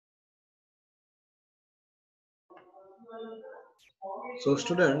So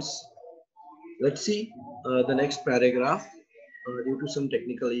students, let's see the next paragraph. Due to some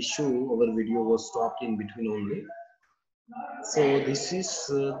technical issue, our video was stopped in between only. So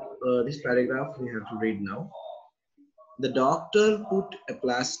this paragraph we have to read now. The doctor put a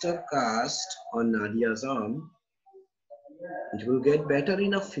plaster cast on Nadia's arm. It will get better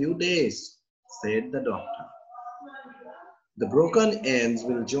in a few days, said the doctor. The broken ends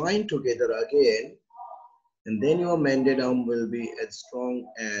will join together again, and then your mended arm will be as strong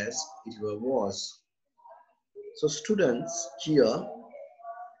as it was. So students, here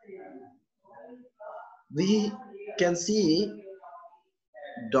we can see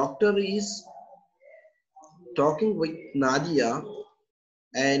doctor is talking with Nadia,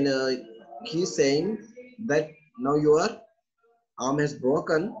 and he's saying that now your arm has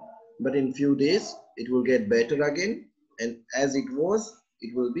broken, but in few days it will get better again, and as it was,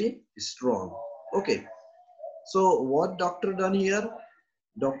 it will be strong. Okay, so what doctor done here?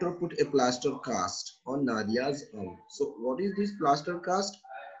 Doctor put a plaster cast on Nadia's arm. So what is this plaster cast?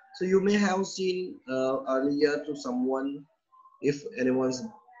 So you may have seen earlier to someone, if anyone's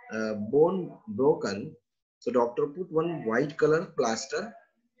bone broken, so doctor put one white color plaster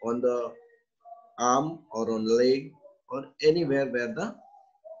on the arm or on leg or anywhere where the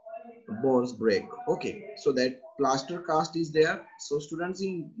bones break. Okay, so that plaster cast is there. So students,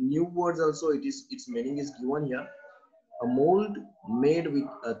 in new words also, its meaning is given here: a mold made with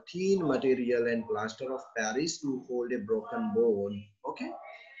a thin material and plaster of Paris to hold a broken bone. Okay,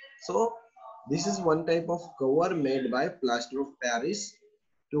 so this is one type of cover made by plaster of Paris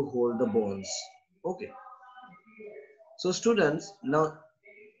to hold the bones. Okay, so students, now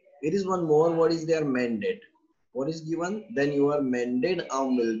it is one more. What is there? Mended. What is given? Then your mended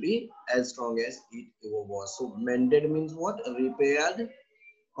arm will be as strong as it ever was. So mended means what? Repaired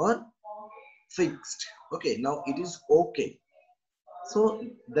or fixed. Okay, now it is okay. So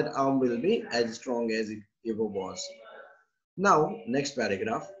that arm will be as strong as it ever was. Now, next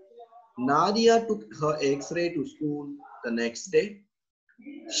paragraph. Nadia took her X-ray to school the next day.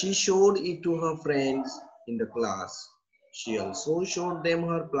 She showed it to her friends in the class. She also showed them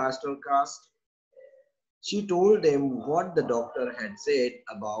her plaster cast. She told them what the doctor had said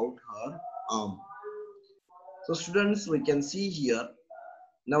about her arm. So students, we can see here,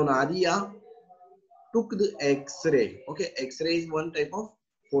 now Nadia took the X-ray. Okay, X-ray is one type of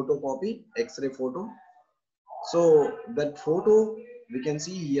photocopy, X-ray photo. So that photo we can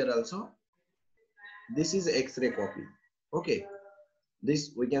see here also. This is X-ray copy. Okay,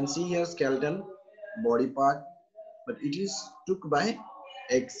 this we can see here skeleton, body part, but it is took by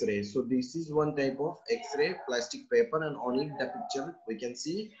X-ray. So this is one type of X-ray plastic paper, and on it the picture we can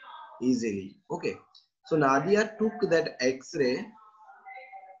see easily. Okay, so Nadia took that X-ray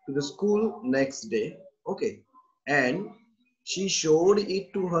to the school next day. Okay, and she showed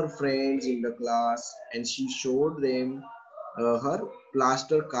it to her friends in the class, and she showed them her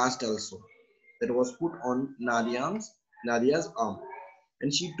plaster cast also that was put on Nadia's arm,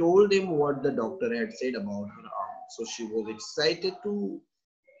 and she told them what the doctor had said about her arm. So she was excited to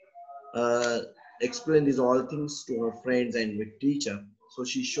uh, explain these all things to her friends and with teacher. So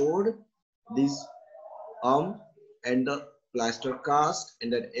she showed this arm and the plaster cast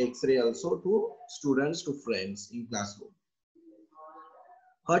and that X-ray also to students, to friends in classroom.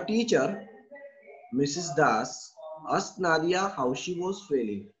 Her teacher, Mrs. Das, asked Nadia how she was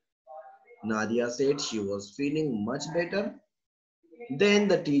feeling. Nadia said she was feeling much better. Then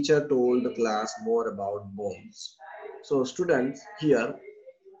the teacher told the class more about bones. So students, here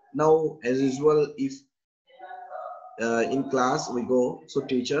now as usual, if in class we go, so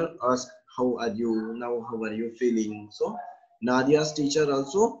teacher ask how are you now, how are you feeling. So Nadia's teacher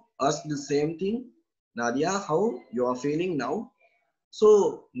also asked the same thing: Nadia, how you are feeling now?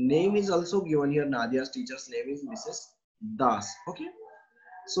 So name is also given here. Nadia's teacher's name is Mrs. Das. Okay,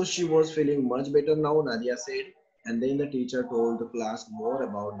 so she was feeling much better now, Nadia said, and then the teacher told the class more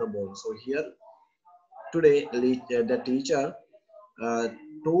about the bone. So here today the teacher uh,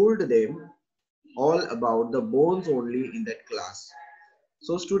 told them all about the bones only in that class.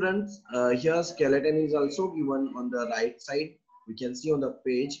 So students, here skeleton is also given on the right side. We can see on the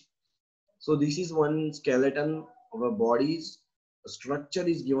page. So this is one skeleton of a body's structure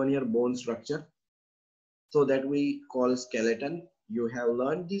is given here, bone structure. So that we call skeleton. You have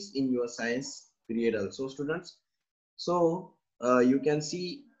learned this in your science period also, students. So you can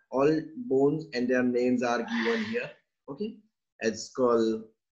see all bones and their names are given here. Okay, as skull,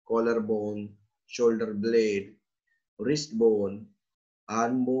 collarbone, shoulder blade, wrist bone,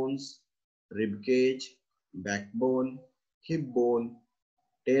 arm bones, rib cage, backbone, hip bone,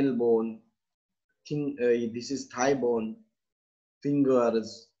 tailbone, This is thigh bone,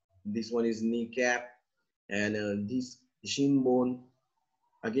 fingers. This one is kneecap, and this shin bone.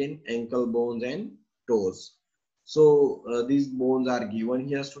 Again, ankle bones and toes. So these bones are given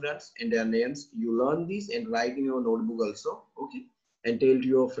here, students, and their names. You learn this and write in your notebook also. Okay, and tell to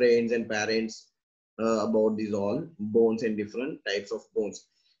your friends and parents about these all bones and different types of bones.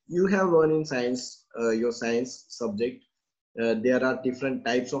 You have learned in science, your science subject. There are different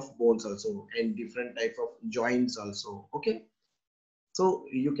types of bones also and different types of joints also. Okay, so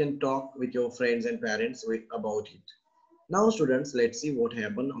you can talk with your friends and parents about it. Now students, let's see what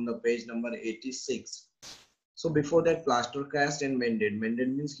happened on the page number 86. So before that, plaster cast and mended.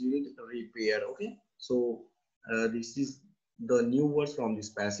 Mended means healed, repaired. Okay, so this is the new words from this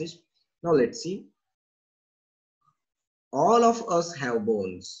passage. Now let's see. All of us have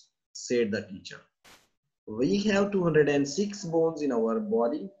bones, said the teacher. We have 206 bones in our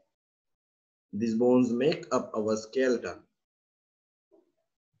body. These bones make up our skeleton.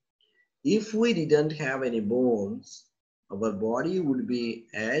 If we didn't have any bones, our body would be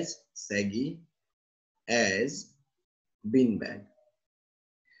as saggy as beanbag.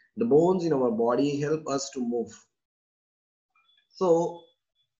 The bones in our body help us to move. So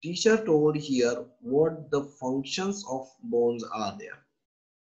teacher told here what the functions of bones are there.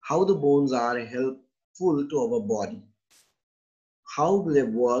 How the bones are helpful to our body. How do they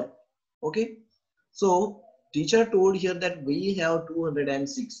work? Okay. So teacher told here that we have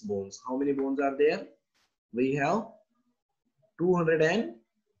 206 bones. How many bones are there? We have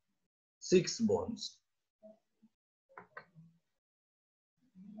 206 bones.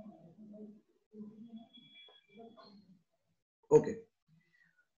 Okay.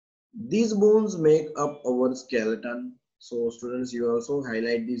 These bones make up our skeleton. So students, you also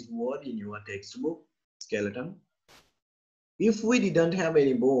highlight this word in your textbook, skeleton. If we didn't have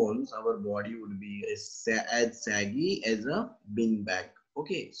any bones, our body would be as saggy as a beanbag.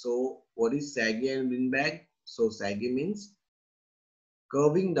 Okay, so what is saggy and beanbag? So saggy means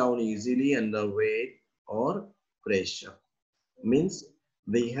curving down easily under weight or pressure. Means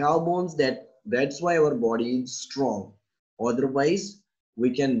we have bones, that's why our body is strong. Otherwise, we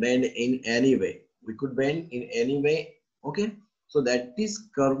can bend in any way. We could bend in any way. Okay, so that is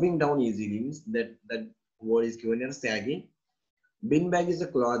curving down easily, means that word is given here, saggy. Beanbag is a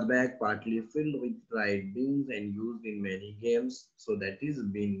cloth bag partly filled with dried beans and used in many games. So that is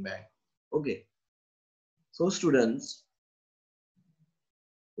beanbag. Okay, so students,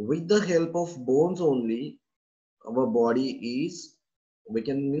 with the help of bones only, our body is, we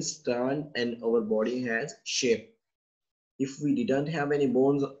can stand and our body has shape. If we didn't have any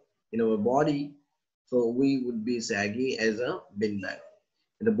bones in our body, so we would be saggy as a beanbag.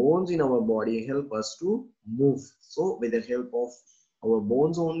 The bones in our body help us to move. So with the help of our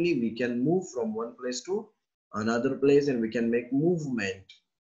bones only, we can move from one place to another place and we can make movement.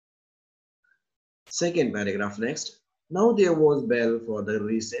 Second paragraph next. Now there was bell for the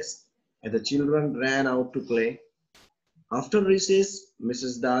recess and the children ran out to play. After recess,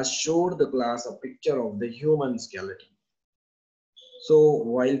 Mrs. Das showed the class a picture of the human skeleton. So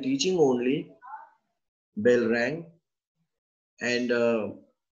while teaching only, bell rang and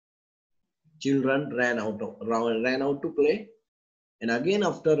children ran out to play. And again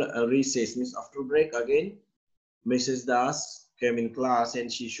after a recess, means after break, again Mrs. Das came in class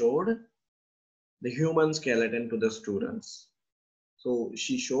and she showed the human skeleton to the students. So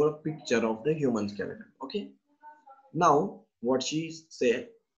she showed a picture of the human skeleton. Okay. Now what she said,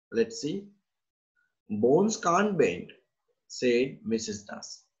 let's see. Bones can't bend, said Mrs.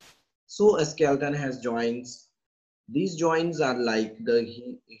 Das. So a skeleton has joints. These joints are like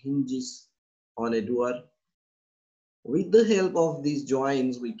the hinges on a door. With the help of these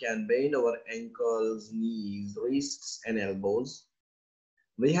joints, we can bend our ankles, knees, wrists, and elbows.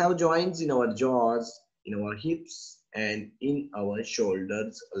 We have joints in our jaws, in our hips, and in our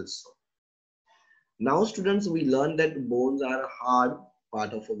shoulders also. Now, students, we learn that bones are a hard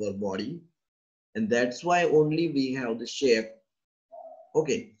part of our body, and that's why only we have the shape.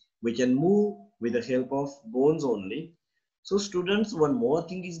 Okay, we can move with the help of bones only. So students, one more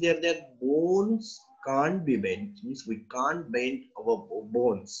thing is there, that bones can't be bent, means we can't bend our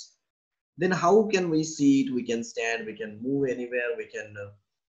bones. Then how can we see it? We can stand, we can move anywhere, we can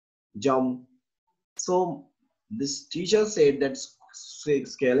jump. So this teacher said that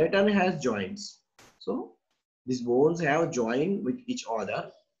skeleton has joints. So these bones have joined with each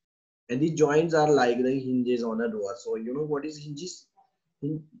other, and these joints are like the hinges on a door. So you know what is hinges?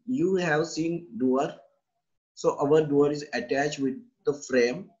 You have seen door. So our door is attached with the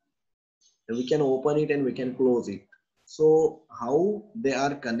frame and we can open it and we can close it. So how they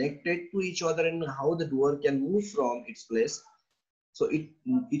are connected to each other and how the door can move from its place. So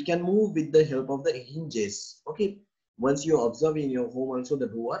it can move with the help of the hinges. Okay. Once you observe in your home also the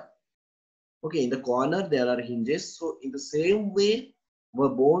door. Okay. In the corner there are hinges. So in the same way, our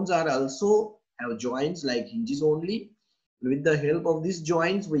bones are also have joints like hinges only. With the help of these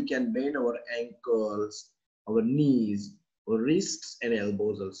joints, we can bend our ankles, our knees, our wrists and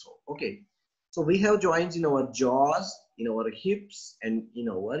elbows also. Okay. So we have joints in our jaws, in our hips and in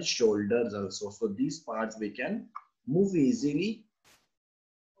our shoulders also. So these parts we can move easily.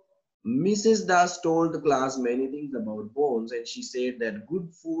 Mrs. Das told the class many things about bones, and she said that good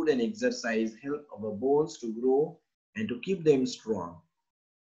food and exercise help our bones to grow and to keep them strong.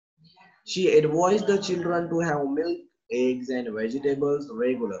 She advised the children to have milk, eggs and vegetables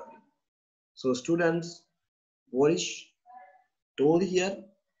regularly. So students, what is told here?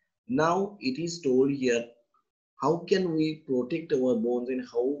 Now it is told here, how can we protect our bones and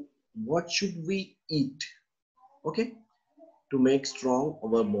what should we eat? Okay, to make strong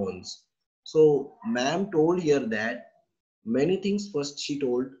our bones. So ma'am told here that many things. First she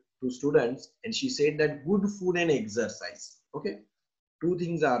told to students and she said that good food and exercise. Okay, two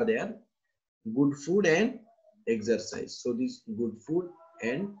things are there, good food and exercise. So this good food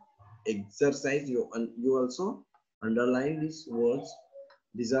and exercise, you also underline these words.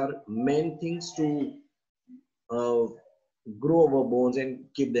 These are main things to uh, grow our bones and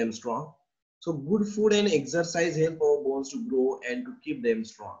keep them strong. So good food and exercise help our bones to grow and to keep them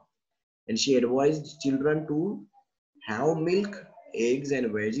strong. And she advised children to have milk, eggs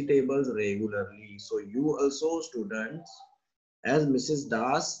and vegetables regularly. So you also students, as Mrs.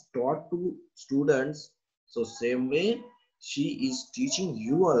 Das taught to students, so same way she is teaching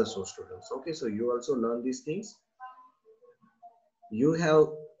you also students. Okay, so you also learn these things. You have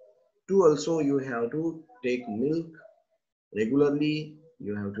you have to take milk regularly.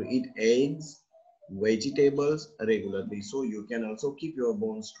 You have to eat eggs, vegetables regularly. So you can also keep your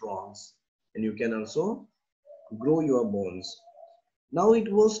bones strong and you can also grow your bones. Now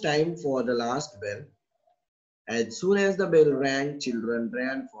it was time for the last bell. As soon as the bell rang, children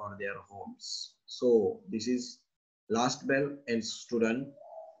ran for their homes. So this is last bell and student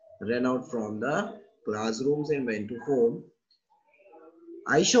ran out from the classrooms and went to home.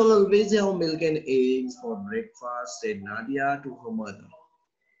 I shall always have milk and eggs for breakfast, said Nadia to her mother.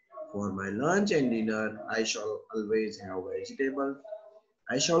 For my lunch and dinner, I shall always have vegetables.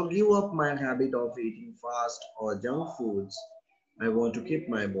 I shall give up my habit of eating fast or junk foods. I want to keep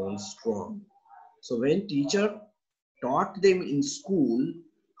my bones strong. So when teacher taught them in school,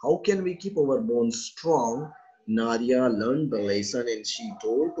 how can we keep our bones strong? Nadia learned the lesson and she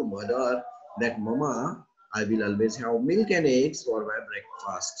told to mother that Mama, I will always have milk and eggs for my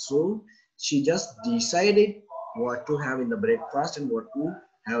breakfast. So she just decided what to have in the breakfast and what to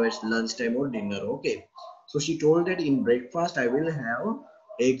have at lunchtime or dinner. Okay. So she told that in breakfast I will have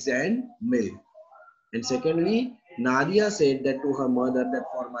eggs and milk. And secondly, Nadia said that to her mother that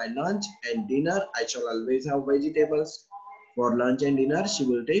for my lunch and dinner, I shall always have vegetables. For lunch and dinner, she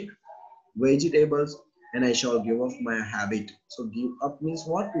will take vegetables and I shall give up my habit. So give up means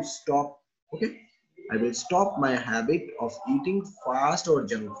what? To stop. Okay. I will stop my habit of eating fast or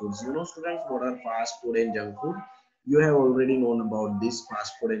junk foods. You know, students, what are fast food and junk food? You have already known about this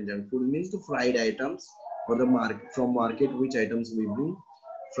fast food and junk food means the fried items or the market from market which items we bring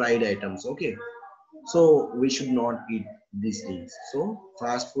fried items. Okay, so we should not eat these things. So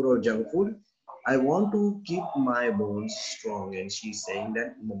fast food or junk food. I want to keep my bones strong. And she's saying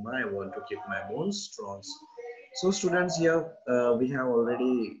that, Mama, I want to keep my bones strong. So students here, we have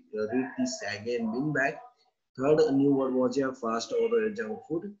already read this again, been back. Third new word was here, fast or junk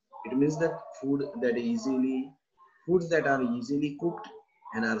food. It means that foods that are easily cooked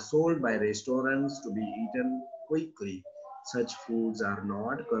and are sold by restaurants to be eaten quickly. Such foods are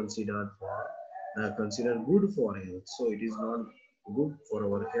not considered good for health. So it is not good for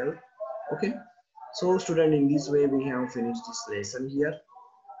our health. Okay. So student, in this way we have finished this lesson here.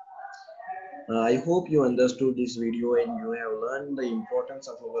 I hope you understood this video and you have learned the importance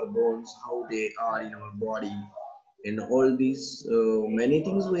of our bones, how they are in our body, and all these many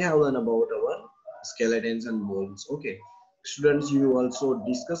things we have learned about our skeletons and bones. Okay, students, you also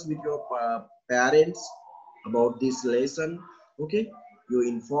discuss with your parents about this lesson. Okay, you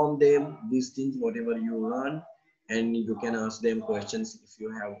inform them these things, whatever you learn, and you can ask them questions if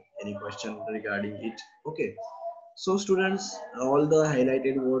you have any question regarding it. Okay. So students, all the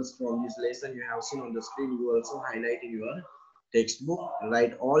highlighted words from this lesson you have seen on the screen, you also highlight in your textbook.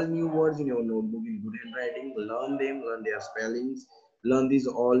 Write all new words in your notebook in good handwriting. Learn them, learn their spellings, learn these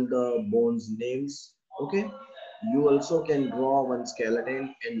all the bones names. Okay. You also can draw one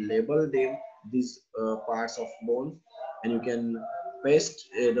skeleton and label them these parts of bone, and you can paste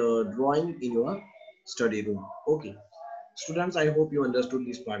the drawing in your study room. Okay, students, I hope you understood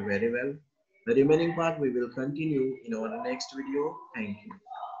this part very well. The remaining part we will continue in our next video. Thank you.